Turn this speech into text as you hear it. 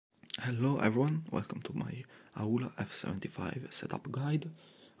Hello everyone, welcome to my Aula f75 setup guide.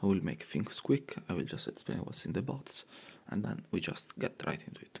 I will make things quick, I will just explain what's in the box and then we just get right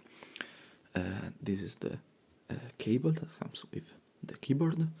into it. This is the cable that comes with the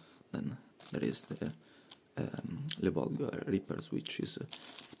keyboard. Then there is the Lebog Reaper switch is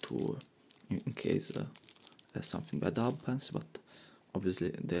to in case something bad happens, but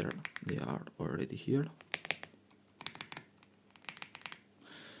obviously they are already here.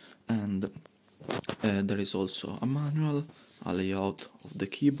 And there is also a manual, a layout of the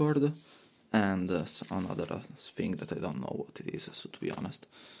keyboard, and another thing that I don't know what it is, so to be honest,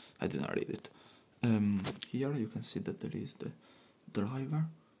 I didn't read it. Here you can see that there is the driver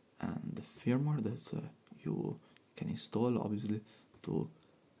and the firmware that you can install, obviously, to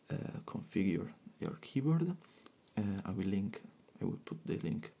configure your keyboard. I will put the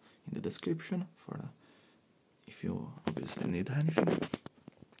link in the description for if you obviously need anything.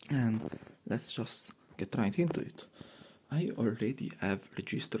 And let's just get right into it. I already have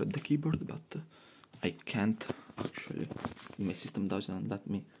registered the keyboard, but I can't actually, my system doesn't let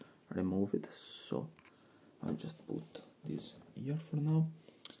me remove it, so I'll just put this here for now,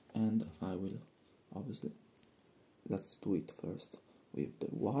 and I will obviously, let's do it first with the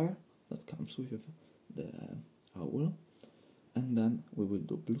wire that comes with the Aula, and then we will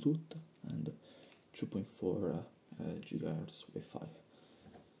do Bluetooth and 2.4 GHz Wi-Fi.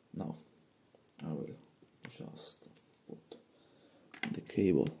 Now I will just put the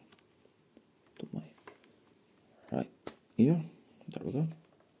cable to my right ear, there we go,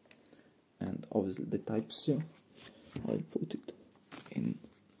 and obviously the Type-C, I'll put it in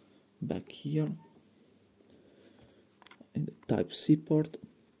back here in the Type-C port,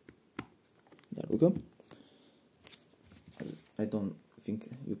 there we go. I don't think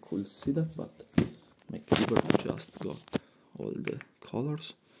you could see that, but my keyboard just got all the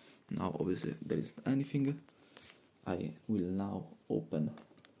colors. Now obviously there isn't anything. I will now open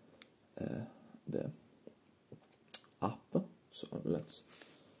the app, so I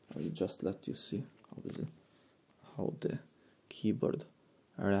will just let you see obviously how the keyboard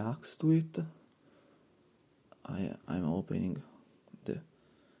reacts to it. I'm opening the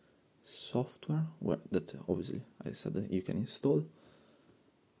software that obviously I said that you can install.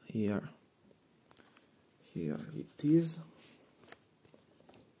 Here it is.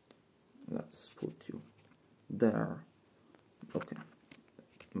 Let's put you there. Okay,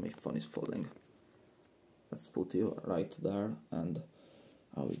 my phone is falling. Let's put you right there, and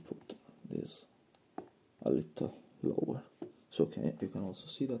I will put this a little lower, so you can also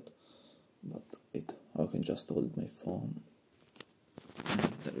see that. But I can just hold my phone.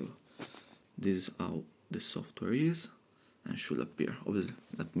 And there you go. This is how the software is and should appear. Obviously,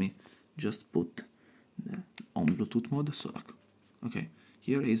 let me just put on Bluetooth mode. So okay.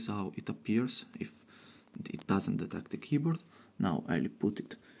 Here is how it appears if it doesn't detect the keyboard. Now I'll put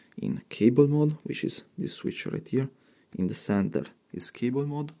it in cable mode, which is this switch right here. In the center is cable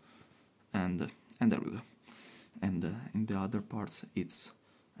mode, and there we go. And in the other parts it's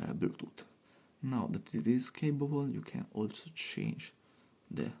Bluetooth. Now that it is capable, you can also change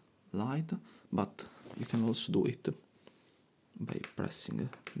the light, but you can also do it by pressing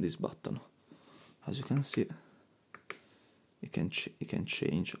this button. As you can see, you can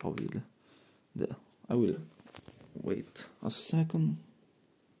change obviously I will wait a second.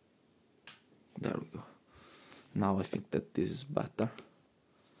 There we go. Now I think that this is better.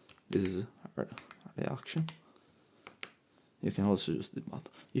 This is a reaction. You can also use the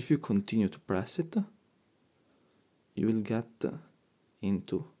button. If you continue to press it, you will get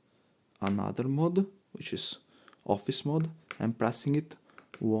into another mode, which is office mode, and pressing it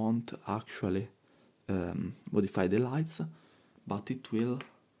won't actually modify the lights, but it will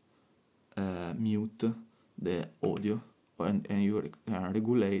mute the audio, and you can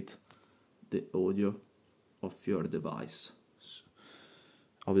regulate the audio of your device. So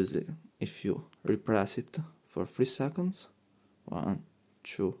obviously, if you repress it for 3 seconds, 1,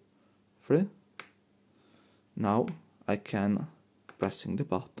 2, 3, now I can, pressing the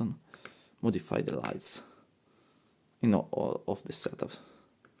button, modify the lights in all of the setups.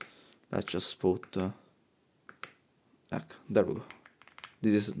 Let's just put there we go.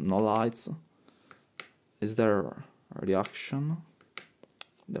 This is no lights. Is there a reaction?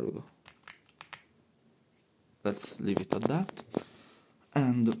 There we go. Let's leave it at that.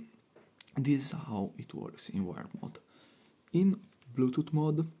 And this is how it works in wired mode. In Bluetooth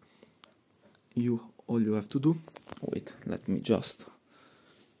mode, all you have to do. Wait, let me just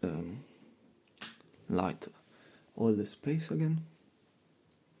light all the space again.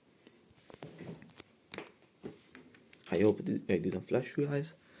 I hope I didn't flash you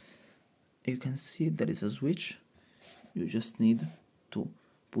guys. you can see there is a switch. You just need to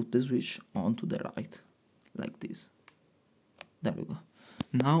put the switch onto the right, like this. There we go.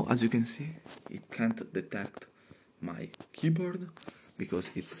 Now, as you can see, it can't detect my keyboard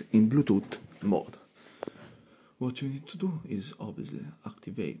because it's in Bluetooth mode. What you need to do is obviously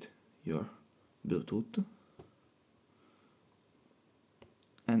activate your Bluetooth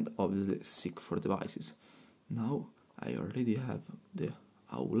and obviously seek for devices. Now I already have the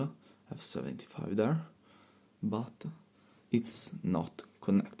Aula f75 there, but it's not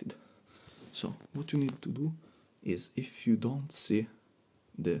connected. So what you need to do is, if you don't see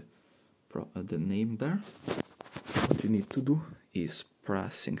the name there, what you need to do is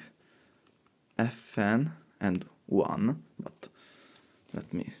pressing Fn and 1, but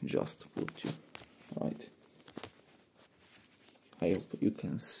let me just put you right. I hope you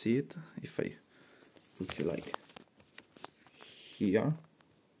can see it if I put you like here.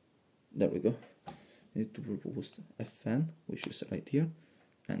 There we go. You need to propose Fn, which is right here,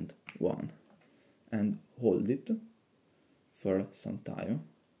 and 1, and hold it for some time.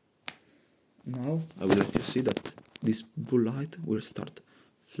 Now I will let you see that this blue light will start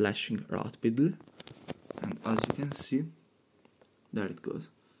flashing rapidly, and as you can see, there it goes.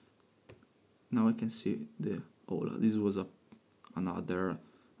 Now I can see the Aula. This was another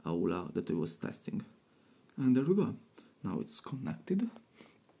Aula that I was testing, and there we go. Now it's connected.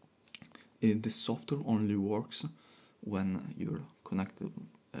 The software only works when you're connected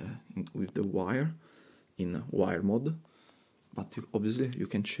with the wire in wire mode, but obviously you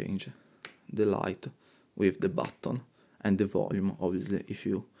can change the light with the button and the volume, obviously, if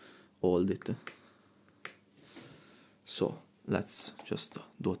you hold it. So let's just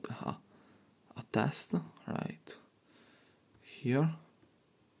do a test right here.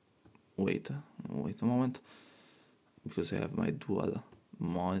 Wait a moment, because I have my dual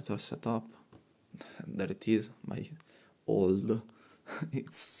monitor set up. There it is, my old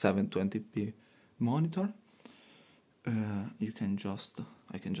it's 720p monitor.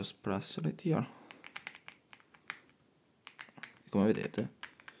 I can just press right here, come vedete,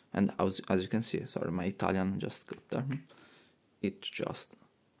 and as you can see, sorry, my Italian just got there. It just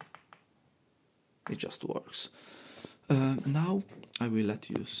works. Now I will let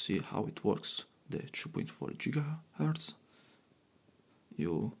you see how it works, the 2.4 GHz,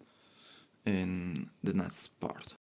 in the next part.